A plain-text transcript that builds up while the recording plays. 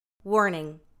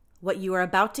Warning, what you are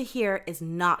about to hear is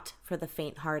not for the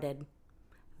faint-hearted.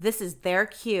 This is their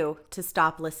cue to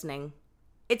stop listening.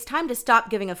 It's time to stop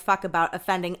giving a fuck about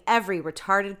offending every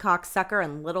retarded cocksucker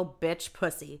and little bitch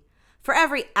pussy. For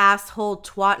every asshole,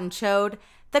 twat, and chode,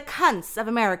 the cunts of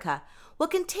America will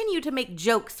continue to make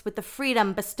jokes with the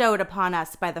freedom bestowed upon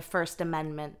us by the First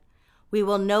Amendment. We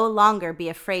will no longer be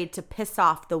afraid to piss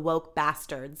off the woke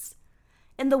bastards.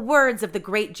 In the words of the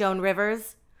great Joan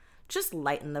Rivers, just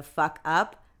lighten the fuck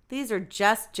up. These are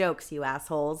just jokes, you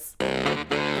assholes.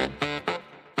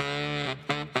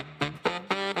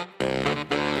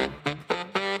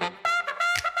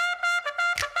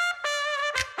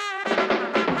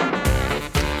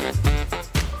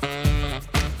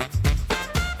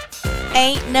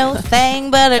 Ain't no thing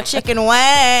but a chicken wing.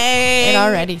 It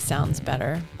already sounds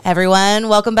better. Everyone,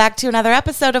 welcome back to another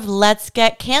episode of Let's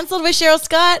Get Canceled with Cheryl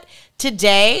Scott.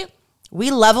 Today,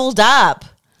 we leveled up.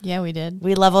 Yeah, we did.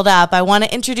 We leveled up. I want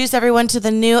to introduce everyone to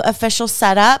the new official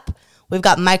setup. We've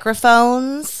got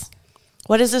microphones.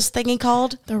 What is this thingy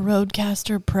called? The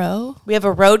Rodecaster Pro. We have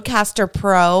a Rodecaster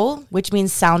Pro, which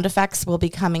means sound effects will be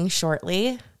coming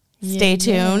shortly. Stay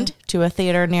tuned to a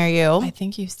theater near you. I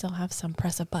think you still have some.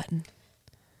 Press a button.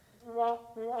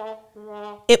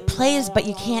 It plays, but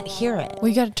you can't hear it.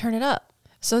 We got to turn it up.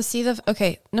 So see the...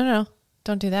 Okay. No.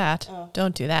 Don't do that. Oh.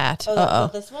 Don't do that. Oh,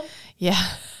 this one? Yeah.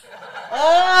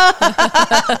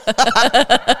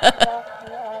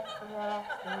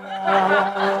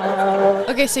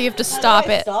 Okay, so you have to stop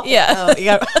it. Yeah. Oh, you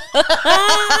got-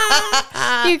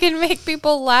 You can make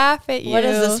people laugh at you. What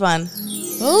is this one?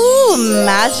 Ooh,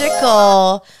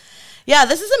 magical. Yeah,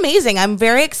 this is amazing. I'm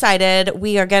very excited.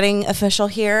 We are getting official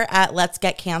here at Let's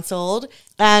Get Canceled.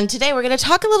 And today we're going to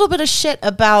talk a little bit of shit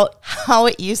about how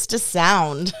it used to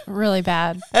sound. Really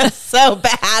bad. So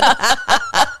bad.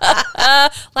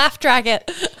 Laugh track it.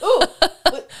 Ooh.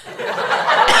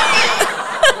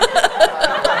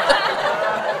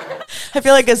 I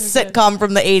feel like a sitcom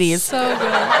from the 80s. So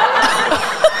good.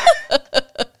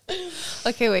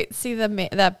 Okay, wait. See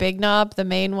that big knob, the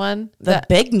main one? The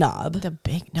big knob. The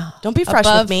big knob. Don't be fresh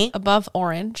with me. Above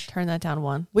orange. Turn that down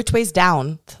one. Which way's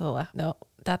down? To the left. No,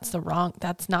 that's the wrong.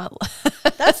 That's not.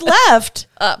 That's left.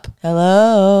 Up.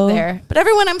 Hello. There. But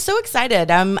everyone, I'm so excited.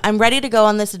 I'm ready to go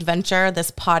on this adventure, this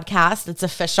podcast. It's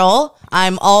official.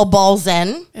 I'm all balls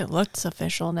in. It looks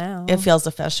official now. It feels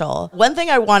official. One thing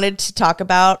I wanted to talk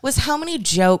about was how many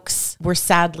jokes were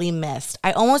sadly missed.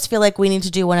 I almost feel like we need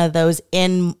to do one of those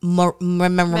in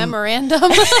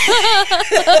memorandum.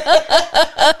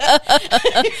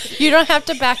 You don't have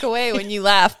to back away when you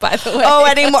laugh, by the way. Oh,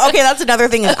 anymore. Okay, that's another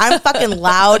thing. Is I'm fucking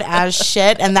loud as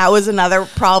shit, and that was another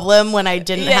problem when I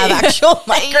didn't have actual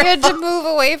microphone. You had to move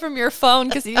away from your phone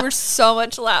because you were so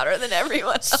much louder than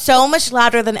everyone else. So much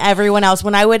louder than everyone else.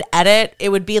 When I would edit, it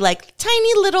would be like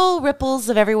tiny little ripples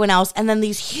of everyone else, and then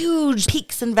these huge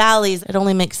peaks and valleys. It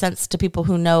only makes sense to people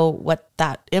who know what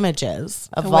that image is,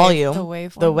 a volume,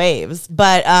 the waves.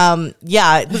 But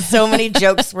yeah, so many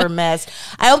jokes were missed.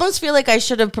 I almost feel like I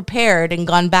should have prepared and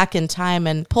gone back in time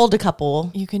and pulled a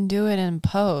couple. You can do it in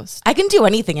post. I can do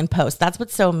anything in post. That's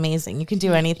what's so amazing. You can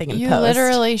do anything in post. You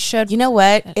literally should. You know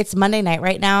what? It's Monday night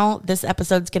right now. This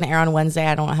episode's going to air on Wednesday.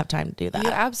 I don't have time to do that. You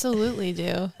absolutely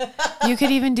do. You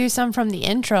could even do some from the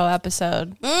intro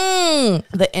episode.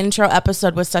 The intro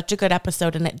episode was such a good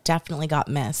episode, and it definitely got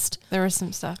missed. There was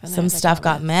some stuff in there. Some stuff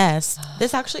got missed.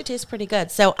 This actually tastes pretty good.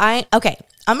 So I'm going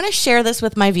to share this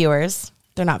with my viewers.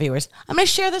 They're not viewers. I'm going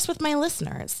to share this with my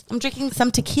listeners. I'm drinking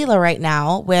some tequila right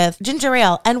now with ginger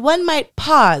ale, and one might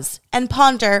pause and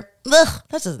ponder, ugh,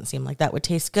 that doesn't seem like that would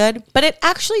taste good. But it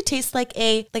actually tastes like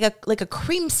a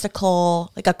creamsicle,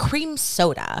 like a cream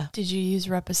soda. Did you use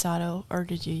Reposado or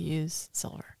did you use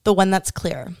silver? The one that's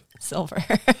clear. Silver.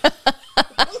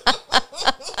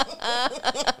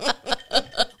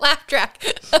 Laugh track.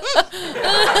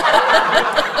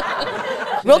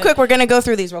 Real quick, we're going to go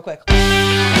through these real quick.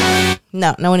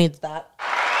 No one needs that.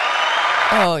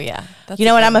 Oh, yeah. You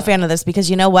know what? I'm a fan of this because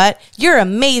you know what? You're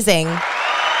amazing.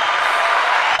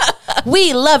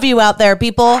 We love you out there,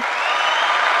 people.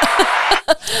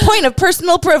 Point of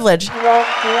personal privilege. That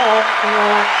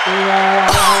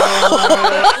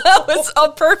was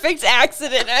a perfect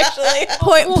accident, actually.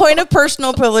 Point of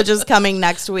personal privilege is coming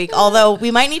next week, although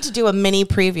we might need to do a mini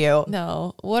preview.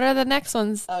 No. What are the next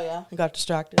ones? Oh, yeah. I got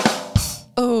distracted.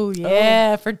 Oh,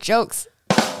 yeah. For jokes.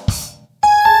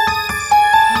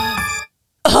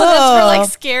 Oh, that's for like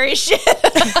scary shit.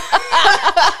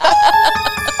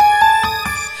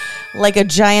 Like a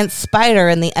giant spider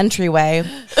in the entryway.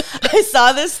 I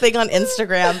saw this thing on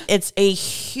Instagram. It's a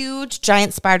huge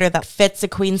giant spider that fits a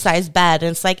queen size bed.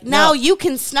 And it's like, now you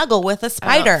can snuggle with a I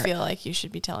spider. don't feel like you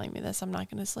should be telling me this. I'm not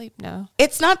going to sleep now.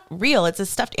 It's not real. It's a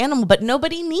stuffed animal, but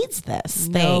nobody needs this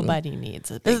thing. Nobody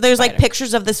needs it. There's like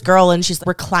pictures of this girl and she's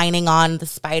reclining on the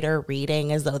spider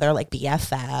reading as though they're like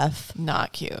BFF.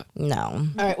 Not cute. No.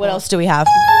 All right. What else do we have?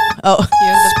 Oh, You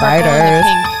have the purple and the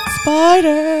pink.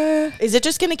 Spider. Is it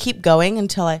just going to keep going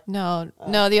until I... No,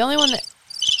 the only one that...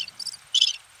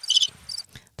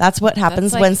 That's what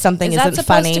happens when something is isn't that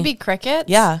supposed funny. to be crickets?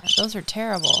 Yeah. Those are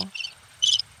terrible.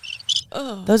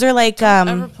 Oh, Those are like...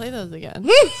 never play those again.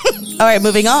 All right,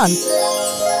 moving on.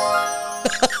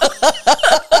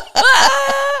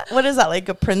 What is that, like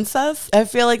a princess? I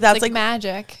feel like that's like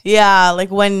magic. yeah,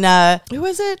 like when who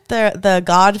was it? The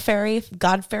god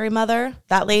fairy mother,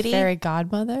 that lady? Fairy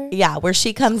godmother? Yeah, where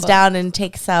she comes down and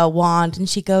takes a wand and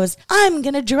she goes, "I'm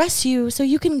going to dress you so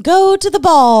you can go to the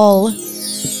ball."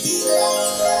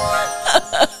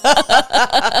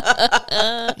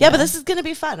 Yeah, but this is going to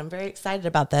be fun. I'm very excited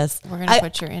about this. We're going to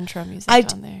put your intro music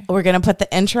on there. We're going to put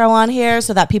the intro on here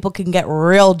so that people can get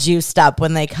real juiced up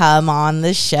when they come on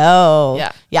the show.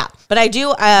 Yeah. Yeah. But I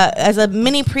do, as a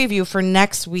mini preview for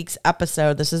next week's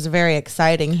episode, this is very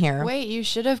exciting here. Wait, you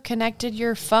should have connected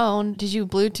your phone. Did you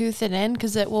Bluetooth it in?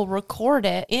 Because it will record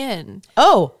it in.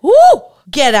 Oh, woo!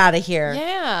 Get out of here.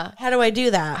 Yeah. How do I do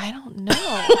that? I don't know.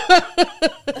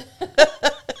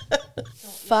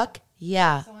 Fuck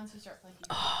yeah.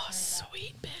 Oh,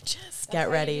 sweet bitches. Get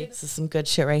ready. This is some good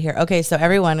shit right here. Okay, so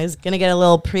everyone is going to get a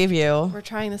little preview. We're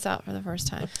trying this out for the first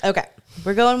time. Okay.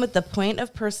 We're going with the point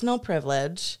of personal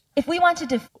privilege. If we want to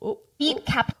defeat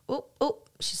cap... Oh,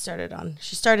 she started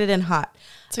in hot.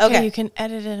 It's okay. You can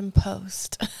edit it in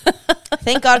post.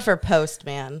 Thank God for post,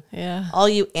 man. Yeah. All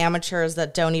you amateurs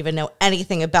that don't even know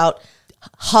anything about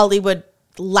Hollywood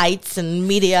lights and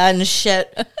media and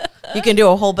shit. You can do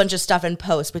a whole bunch of stuff in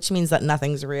post, which means that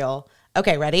nothing's real.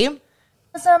 Okay, ready?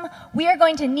 We are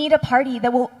going to need a party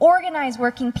that will organize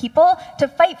working people to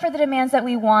fight for the demands that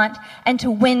we want and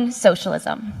to win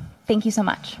socialism. Thank you so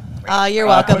much. You're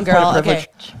welcome, quick girl. point of Okay.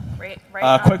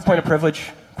 Quick point of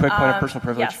privilege. Quick point of personal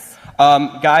privilege. Yes.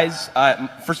 Guys,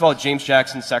 first of all, James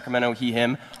Jackson, Sacramento, he,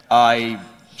 him. I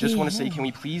just want to say, can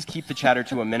we please keep the chatter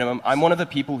to a minimum? I'm one of the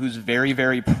people who's very,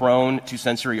 very prone to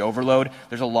sensory overload.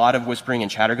 There's a lot of whispering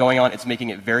and chatter going on. It's making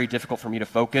it very difficult for me to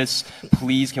focus.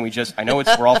 Please, can we just, I know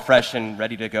we're all fresh and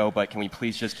ready to go, but can we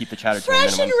please just keep the chatter to a minimum?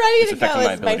 Fresh and ready It's to affecting go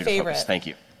my is my ability to favorite. focus. Thank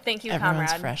you. Thank you,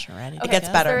 Everyone's comrade. fresh and ready. It gets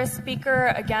Is better. there a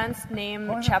speaker against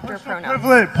name, chapter,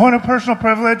 pronoun? Point of personal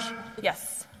privilege.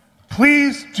 Yes.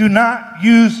 Please do not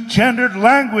use gendered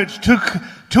language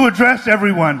to address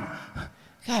everyone.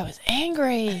 Guy was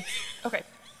angry. Okay.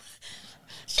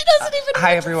 She doesn't even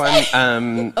Hi,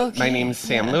 everyone. Okay, My name's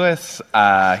Sam yeah. Lewis.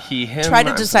 He, him. Try to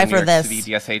I'm from the decipher New York this.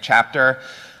 City DSA chapter.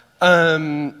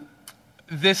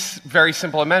 This very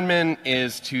simple amendment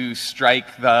is to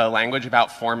strike the language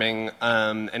about forming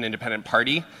an independent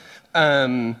party.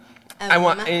 I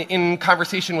want, in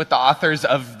conversation with the authors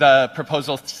of the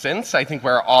proposal since, I think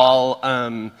we're all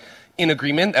in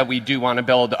agreement that we do want to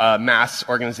build a mass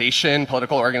organization,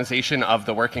 political organization of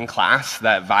the working class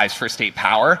that vies for state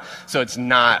power. So it's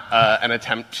not an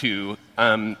attempt to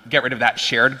get rid of that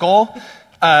shared goal.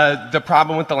 The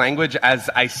problem with the language, as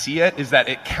I see it, is that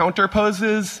it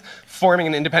counterposes forming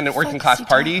an independent working class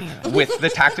party with the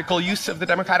tactical use of the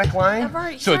Democratic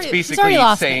line. So it's basically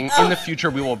saying in the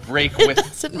future we will break with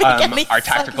our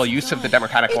tactical use of the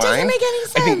Democratic line. doesn't make any I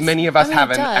think sense. many of us I mean, have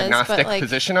it an does, agnostic but, like,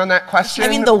 position on that question. I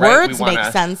mean, the right? words We wanna,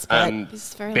 make sense, but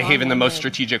It's very behave in the most long-winded.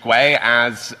 strategic way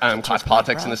as class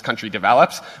politics in this country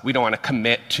develops. We don't want to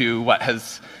commit to what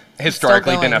has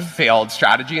historically been a going. failed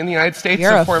strategy in the United States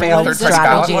You're of a forming failed a third party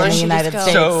ballot strategy in line. the United Just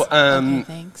States. go. So Okay,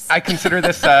 thanks. I consider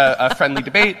this a friendly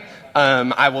debate.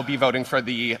 I will be voting for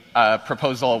the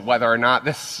proposal whether or not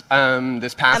this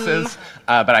passes,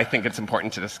 but I think it's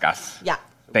important to discuss. yeah.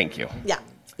 Thank you. Yeah.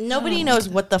 Nobody knows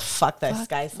what the fuck this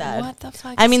guy said. What the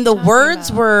fuck I is mean, he the talking words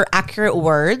about? were accurate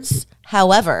words.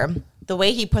 However, the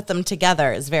way he put them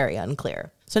together is very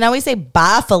unclear. So now we say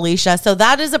bye, Felicia. So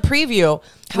that is a preview.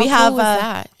 How we have cool was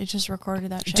that? It just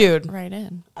recorded that shit Dude. right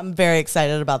in. I'm very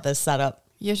excited about this setup.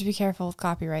 You have to be careful with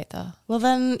copyright, though. Well,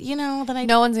 then, then I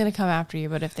No one's going to come after you,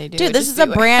 but if they do... Dude, this just is a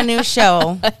do it. brand new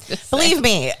show. Just Believe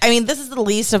me. I mean, this is the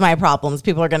least of my problems.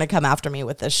 People are going to come after me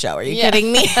with this show. Are you Yeah.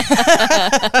 kidding me?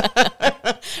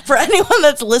 For anyone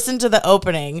that's listened to the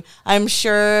opening, I'm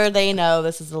sure they know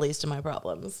this is the least of my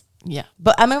problems. Yeah.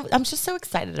 But I'm just so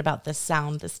excited about this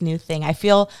sound, this new thing. I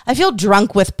feel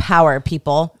drunk with power,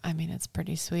 people. I mean, it's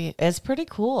pretty sweet. It's pretty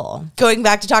cool. Going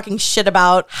back to talking shit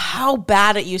about how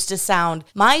bad it used to sound,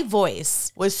 my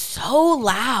voice was so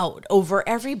loud over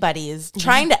everybody's.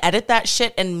 Trying to edit that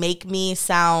shit and make me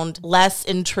sound less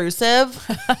intrusive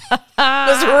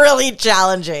was really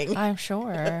challenging. I'm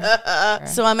sure.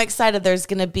 So I'm excited there's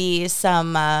going to be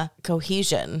some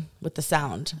cohesion with the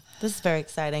sound. This is very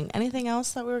exciting. Anything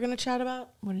else that we were going to chat about?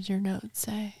 What did your notes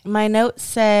say? My notes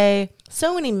say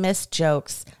so many missed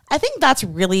jokes. I think that's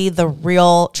really the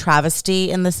real travesty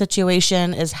in the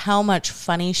situation is how much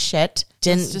funny shit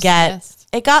didn't just get. missed.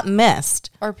 It got missed.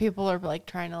 Or people are like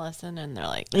trying to listen and they're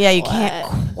like, Yeah, you "What?"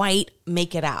 can't quite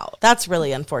make it out. That's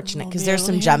really unfortunate because there's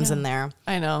some gems in there.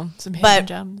 I know. Some hidden But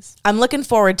gems. I'm looking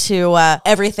forward to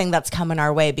everything that's coming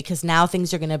our way because now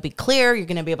things are going to be clear. You're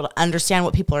going to be able to understand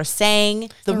what people are saying.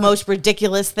 The most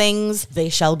ridiculous things, they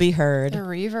shall be heard. The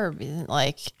reverb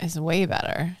is way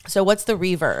better. So what's the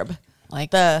reverb?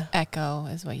 Like The- echo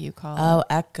is what you call it. Oh,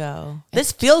 echo.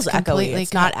 This feels echoey. Completely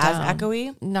It's not cut as down.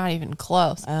 echoey. Not even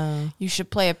close. You should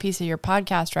play a piece of your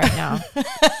podcast right now.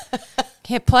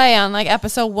 Hit play on like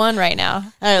episode 1 right now. All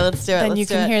right, let's do it. Then Let's you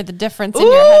do can it. hear the difference in Ooh,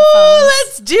 your headphones.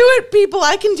 let's do it, people.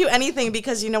 I can do anything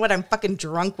because you know what? I'm fucking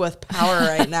drunk with power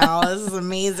right now. This is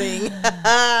amazing.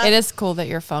 It is cool that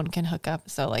your phone can hook up.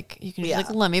 So like you can just Yeah.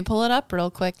 like, let me pull it up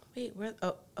real quick. Wait, where?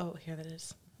 Oh, here that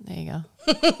is. There you go.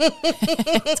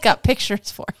 It's got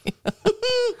pictures for you.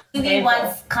 UV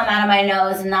once come out of my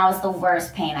nose, and that was the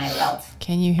worst pain I felt.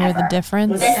 Can you hear the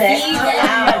difference? The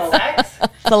season.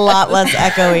 It's a lot less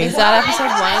echoey. Is that episode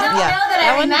I 1? don't know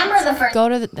that I remember the first. Go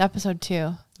to the episode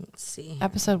 2. Let's see.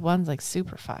 Episode 1's like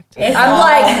super fucked. I'm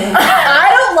like, I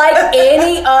don't like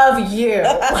any of you.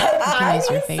 I use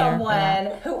your need finger for someone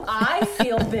who I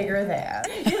feel bigger than.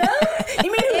 You know?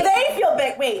 You mean who they feel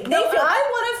big? Wait, they feel. I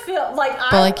want to feel like.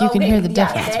 But like you can hear the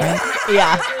difference, right?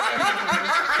 Yeah.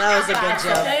 That was a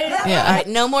good joke. Yeah. All right,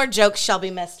 no more jokes shall be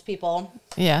missed, people.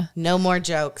 Yeah. No more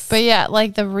jokes. But yeah,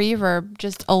 like the reverb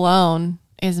just alone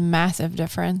is a massive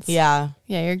difference. yeah.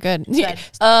 Yeah, you're good.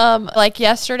 Like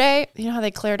yesterday, you know how they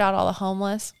cleared out all the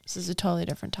homeless? This is a totally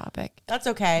different topic. That's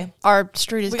okay. Our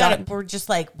street has gotten, We're just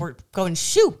like, we're going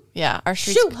shoo. yeah, our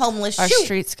streets, Shoo, homeless, our shoo.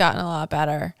 street's gotten a lot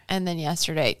better. And then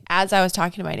yesterday, as I was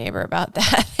talking to my neighbor about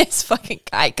that, this fucking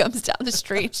guy comes down the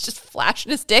street, just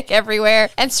flashing his dick everywhere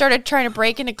and started trying to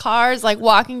break into cars, like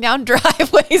walking down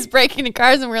driveways, breaking into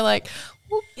cars. And we're like,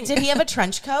 Did he have a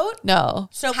trench coat? no,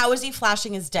 So how was he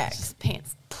flashing his dick?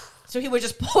 pants. So he would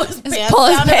just pull his pants pull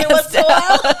his down every pants once in a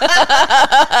while.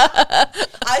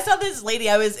 I saw this lady.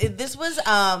 This was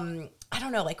I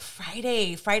don't know, like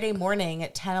Friday morning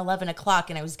at 10, 11 o'clock,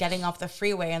 and I was getting off the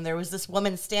freeway, and there was this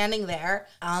woman standing there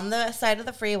on the side of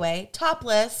the freeway,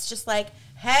 topless, just like,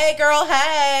 hey, girl,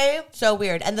 hey. So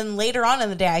weird. And then later on in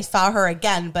the day, I saw her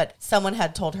again, but someone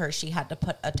had told her she had to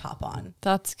put a top on.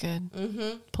 That's good.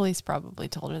 Mm-hmm. Police probably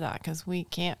told her that because we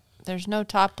can't. There's no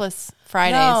topless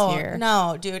Fridays here.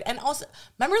 No, dude. And also,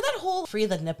 remember that whole free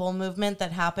the nipple movement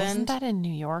that happened? Wasn't that in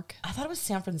New York? I thought it was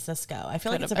San Francisco. I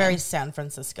feel like Could it's a have very been. San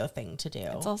Francisco thing to do.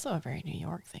 It's also a very New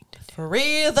York thing to do.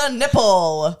 Free the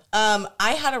nipple.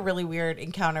 I had a really weird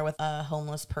encounter with a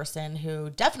homeless person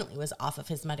who definitely was off of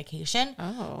his medication.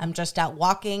 Oh. I'm just out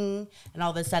walking, and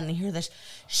all of a sudden I hear this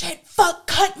shit, fuck,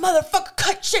 cut, motherfucker,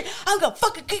 cut, shit. I'm gonna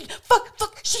fucking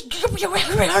fuck, shit.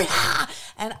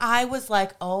 And I was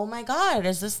like, oh my God,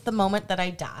 is this the moment that I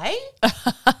die?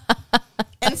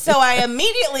 And so I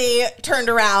immediately turned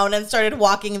around and started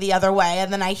walking the other way.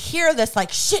 And then I hear this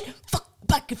like, shit,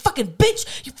 fucking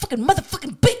bitch, you fucking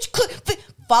motherfucking bitch,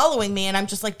 following me. And I'm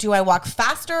just like, do I walk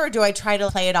faster or do I try to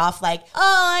play it off like,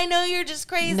 oh, I know you're just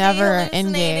crazy, Never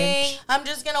hallucinating. engage. I'm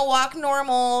just going to walk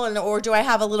normal. Or do I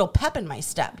have a little pep in my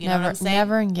step? You know what I'm saying?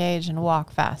 Never engage and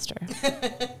walk faster.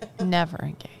 Never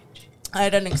engage. I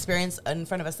had an experience in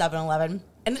front of a 7-Eleven,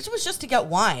 and it was just to get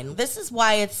wine. This is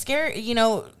why it's scary. You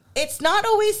know, it's not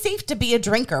always safe to be a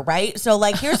drinker, right? So,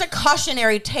 like, here's a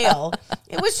cautionary tale.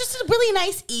 It was just a really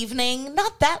nice evening,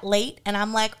 not that late, and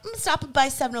I'm like, I'm stopping by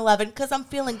 7-Eleven because I'm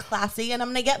feeling classy, and I'm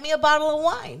going to get me a bottle of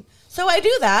wine. So I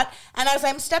do that, and as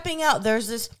I'm stepping out, there's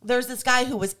this guy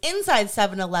who was inside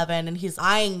 7-Eleven, and he's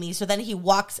eyeing me. So then he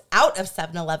walks out of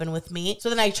 7-Eleven with me. So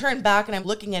then I turn back, and I'm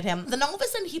looking at him. Then all of a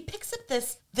sudden, he picks up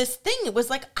this thing. It was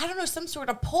like, I don't know, some sort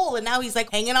of pole, and now he's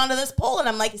like hanging onto this pole, and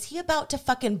I'm like, is he about to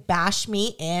fucking bash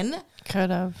me in? Could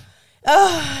have.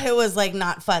 it was like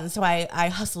not fun. So I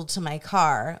hustled to my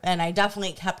car, and I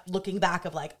definitely kept looking back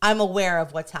of like, I'm aware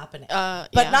of what's happening.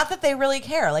 But not that they really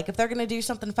care. Like if they're going to do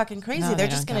something fucking crazy, they're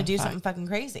just going to do something fucking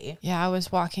crazy. Yeah, I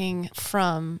was walking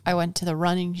I went to the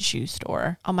running shoe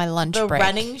store on my lunch break. The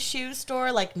running shoe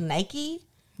store, like Nike?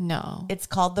 No. It's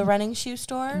called the running shoe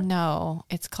store? No,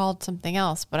 it's called something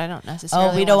else, but I don't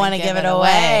necessarily we don't want to give it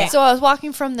away. So I was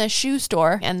walking from the shoe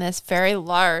store, and this very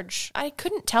large, I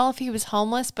couldn't tell if he was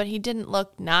homeless, but he didn't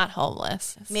look not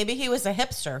homeless. Maybe he was a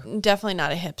hipster. Definitely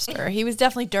not a hipster. He was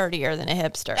definitely dirtier than a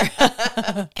hipster.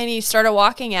 And he started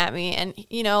walking at me, and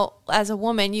you know, as a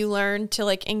woman, you learn to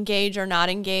like engage or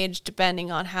not engage depending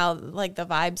on how like the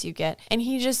vibes you get. And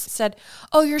he just said,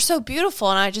 "Oh, you're so beautiful."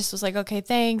 And I just was like, "Okay,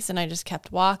 thanks." And I just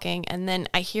kept walking. And then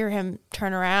I hear him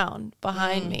turn around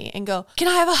behind me and go, "Can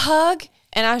I have a hug?"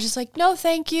 And I was just like, "No,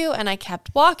 thank you." And I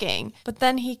kept walking. But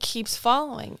then he keeps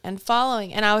following and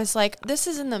following. And I was like, this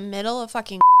is in the middle of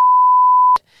fucking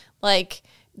like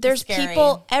there's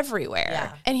people everywhere.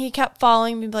 Yeah. And he kept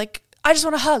following me like, "I just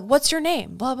want a hug. What's your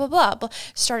name?" Blah, blah, blah, blah.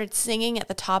 Started singing at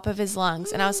the top of his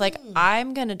lungs. And I was like,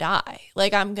 I'm going to die.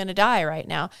 Like, I'm going to die right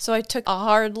now. So I took a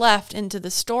hard left into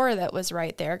the store that was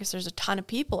right there because there's a ton of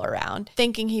people around,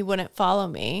 thinking he wouldn't follow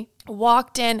me.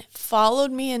 Walked in,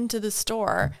 followed me into the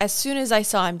store. As soon as I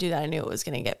saw him do that, I knew it was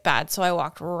going to get bad. So I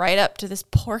walked right up to this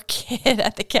poor kid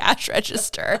at the cash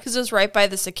register because it was right by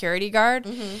the security guard.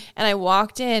 Mm-hmm. And I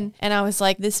walked in and I was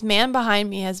like, this man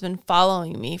behind me has been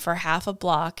following me for half a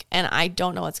block and I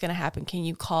don't know what's going to happen. Can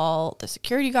you call the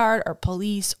security guard or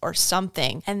police or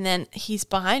something? And then he's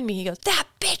behind me. He goes, "That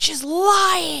bitch is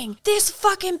lying. This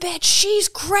fucking bitch, she's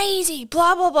crazy,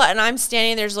 blah, blah, blah." And I'm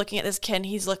standing there just looking at this kid and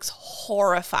he looks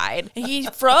horrified. And he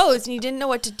froze and he didn't know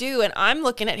what to do. And I'm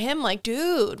looking at him like,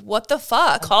 dude, what the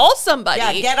fuck? Call somebody.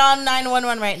 Yeah, get on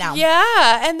 911 right now.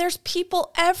 Yeah. And there's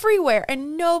people everywhere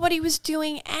and nobody was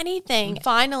doing anything.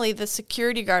 Finally, the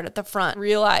security guard at the front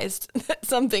realized that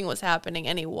something was happening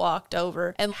and he walked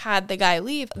over and had the guy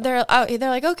leave. They're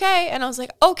like, "Okay." And I was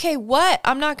like, "Okay, what?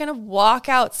 I'm not going to walk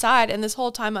outside." And this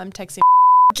whole time I'm texting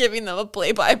giving them a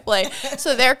play-by-play.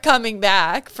 So they're coming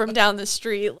back from down the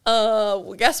street.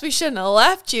 Guess we shouldn't have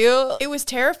left you. It was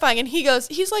terrifying. And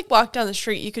he's like, "Walk down the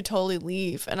street. You could totally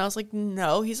leave." And I was like,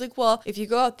 "No." He's like, "Well, if you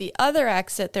go out the other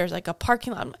exit, there's like a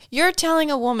parking lot." You're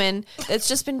telling a woman that's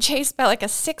just been chased by like a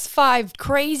 6'5"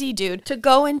 crazy dude to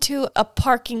go into a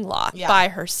parking lot by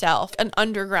herself, an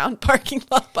underground parking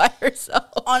lot by herself.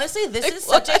 Honestly, this is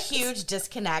such a huge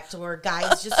disconnect where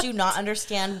guys just do not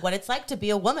understand what it's like to be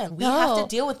a woman. We have to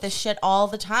deal with this shit all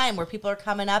the time where people are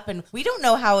coming up and we don't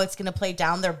know how it's going to play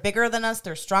down. They're bigger than us.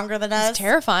 They're stronger than us. It's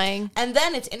terrifying. And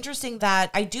then it's interesting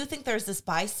that I do think there's this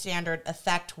bystander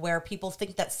effect where people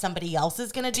think that somebody else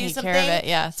is going to do something. Take care of it,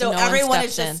 yeah. So everyone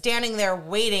is just standing there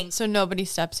waiting. So nobody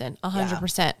steps in,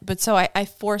 100%. But so I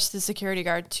forced the security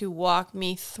guard to walk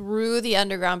me through the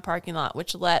underground parking lot,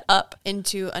 which led up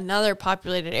into another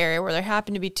populated area where there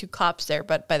happened to be 2 cops there.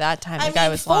 But by that time, the guy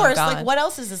was long gone. Like, what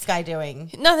else is this guy doing?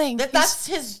 Nothing.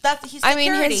 He's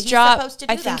security. His job, supposed to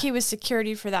do I think he was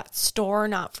security for that store,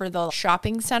 not for the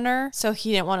shopping center. So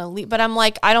he didn't want to leave. But I'm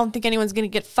like, I don't think anyone's going to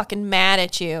get fucking mad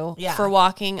at you for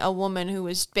walking a woman who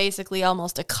was basically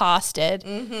almost accosted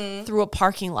through a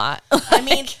parking lot. I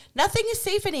mean, nothing is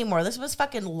safe anymore. This was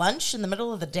fucking lunch in the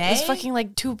middle of the day. It was fucking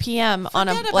like 2 p.m. on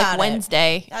a like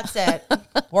Wednesday. That's it.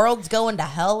 World's going to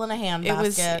hell in a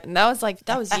handbasket.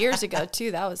 That was years ago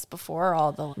too. That was before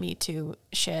all the Me Too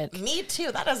shit. Me Too.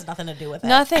 That has nothing to do with it.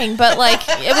 Nothing, but like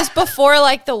it was before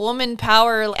like the woman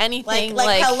power anything.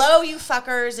 Like hello, you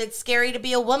fuckers. It's scary to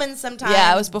be a woman sometimes.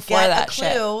 Yeah, it was before that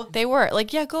shit. They were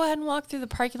like, yeah, go ahead and walk through the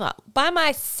parking lot by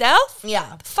myself. Yeah,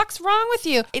 what the fuck's wrong with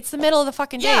you? It's the middle of the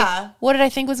fucking day. What did I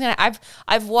think was gonna?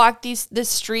 I've walked this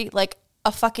street like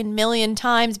a fucking million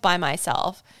times by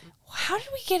myself. How did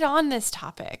we get on this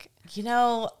topic? You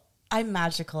know, I'm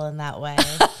magical in that way.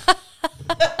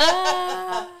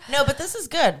 No, but this is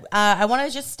good. I want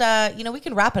to just, we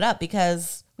can wrap it up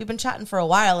because we've been chatting for a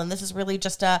while and this is really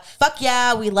just fuck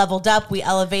yeah, we leveled up, we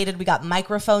elevated, we got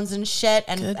microphones and shit.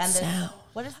 And sound.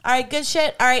 All right, good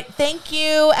shit. All right, thank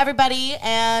you, everybody.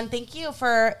 And thank you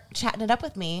for chatting it up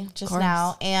with me just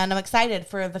now. And I'm excited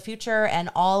for the future and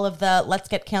all of the Let's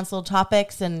Get Canceled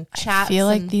topics and chats. I feel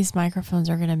like these microphones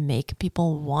are going to make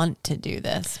people want to do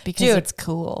this because it's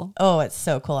cool. Oh, it's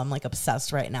so cool. I'm like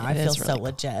obsessed right now. I feel so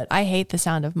legit. I hate the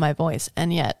sound of my voice,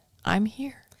 and yet I'm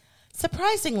here.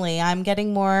 Surprisingly, I'm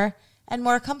getting more and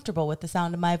more comfortable with the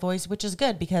sound of my voice, which is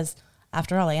good because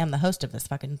after all, I am the host of this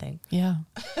fucking thing. Yeah.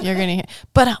 You're going to hear,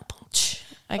 but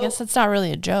I guess that's not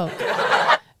really a joke.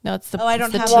 No, it's the, I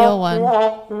don't it's the have teal one.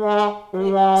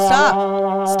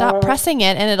 Stop. Stop pressing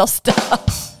it and it'll stop.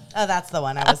 Oh, that's the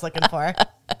one I was looking for.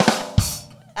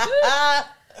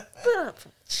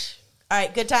 All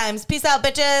right, good times. Peace out,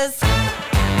 bitches.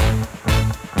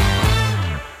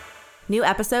 New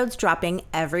episodes dropping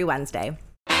every Wednesday.